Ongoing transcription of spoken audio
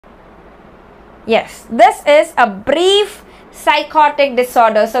Yes, this is a brief psychotic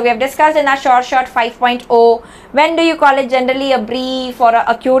disorder. So we have discussed in our short 5.0, when do you call it generally a brief or a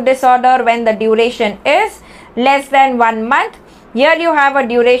acute disorder? When the duration is less than 1 month. Here you have a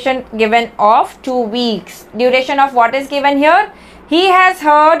duration given of 2 weeks. Duration of what is given here? He has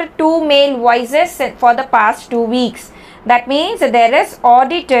heard 2 male voices for the past 2 weeks. That means there is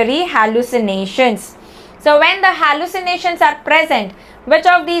auditory hallucinations. So when the hallucinations are present, which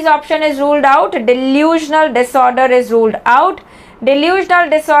of these option is ruled out? Delusional disorder is ruled out. Delusional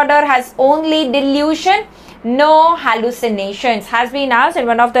disorder has only delusion, no hallucinations. Has been asked in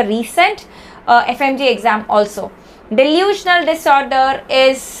one of the recent FMGE exam also. Delusional disorder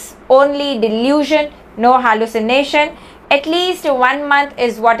is only delusion, no hallucination. At least 1 month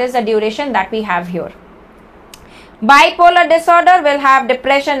is what is the duration that we have here. Bipolar disorder will have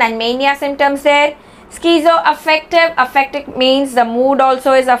depression and mania symptoms there. Schizoaffective, affective means the mood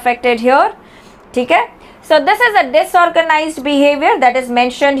also is affected here. Okay? So this is a disorganized behavior that is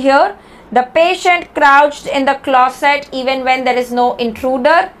mentioned here. The patient crouched in the closet even when there is no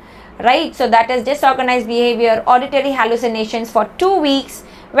intruder. Right? So that is disorganized behavior, auditory hallucinations for 2 weeks.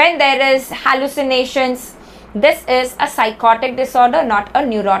 When there is hallucinations, this is a psychotic disorder, not a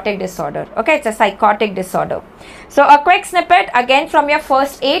neurotic disorder. Okay, it's a psychotic disorder. So a quick snippet again from your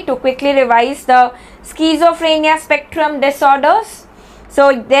first aid to quickly revise the schizophrenia spectrum disorders.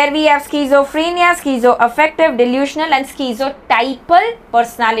 So there we have schizophrenia, schizoaffective, delusional and schizotypal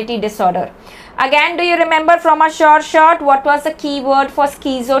personality disorder. Again, do you remember from a short what was the keyword for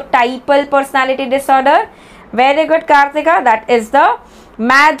schizotypal personality disorder? Very good, Kartika. That is the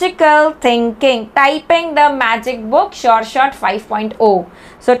magical thinking. Typing the magic book, short 5.0.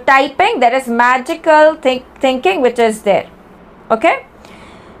 So typing, there is magical thinking which is there. Okay.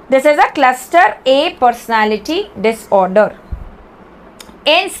 This is a cluster A personality disorder.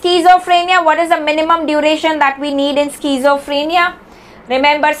 In schizophrenia, what is the minimum duration that we need in schizophrenia?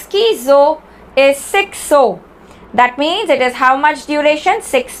 Remember, schizo is 6-so. That means it is how much duration?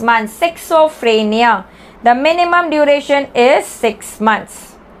 6 months. Schizophrenia. The minimum duration is 6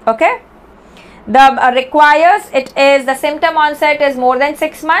 months. Okay. The requires, it is the symptom onset is more than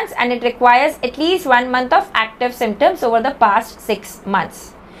 6 months and it requires at least 1 month of active symptoms over the past 6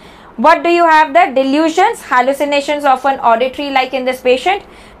 months. What do you have there? Delusions, hallucinations of an auditory like in this patient,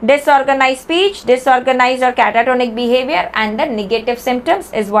 disorganized speech, disorganized or catatonic behavior and the negative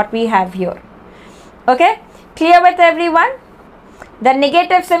symptoms is what we have here. Okay, clear with everyone? The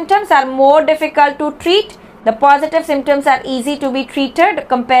negative symptoms are more difficult to treat. The positive symptoms are easy to be treated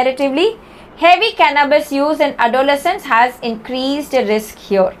comparatively. Heavy cannabis use in adolescents has increased risk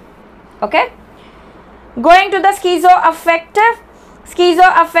here. Okay. Going to the schizoaffective.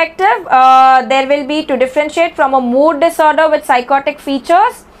 Schizoaffective, there will be to differentiate from a mood disorder with psychotic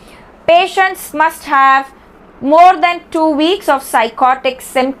features. Patients must have more than 2 weeks of psychotic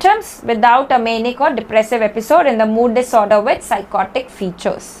symptoms without a manic or depressive episode in the mood disorder with psychotic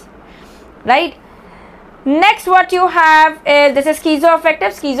features. Right. Next, what you have is, this is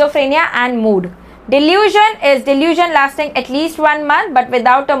schizoaffective, schizophrenia and mood. Delusion is delusion lasting at least 1 month but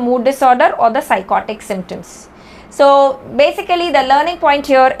without a mood disorder or the psychotic symptoms. So basically the learning point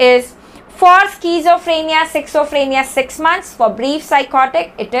here is, for schizophrenia, schizophrenia 6 months, for brief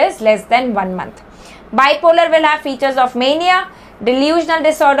psychotic it is less than 1 month. Bipolar will have features of mania. Delusional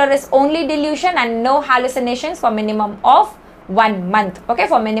disorder is only delusion and no hallucinations for minimum of 1 month. Okay,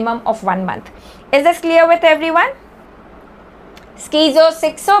 for minimum of 1 month. Is this clear with everyone? Schizo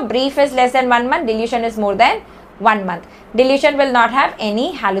 6-so, brief is less than 1 month, delusion is more than 1 month. Delusion will not have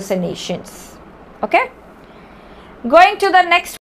any hallucinations. Okay. Going to the next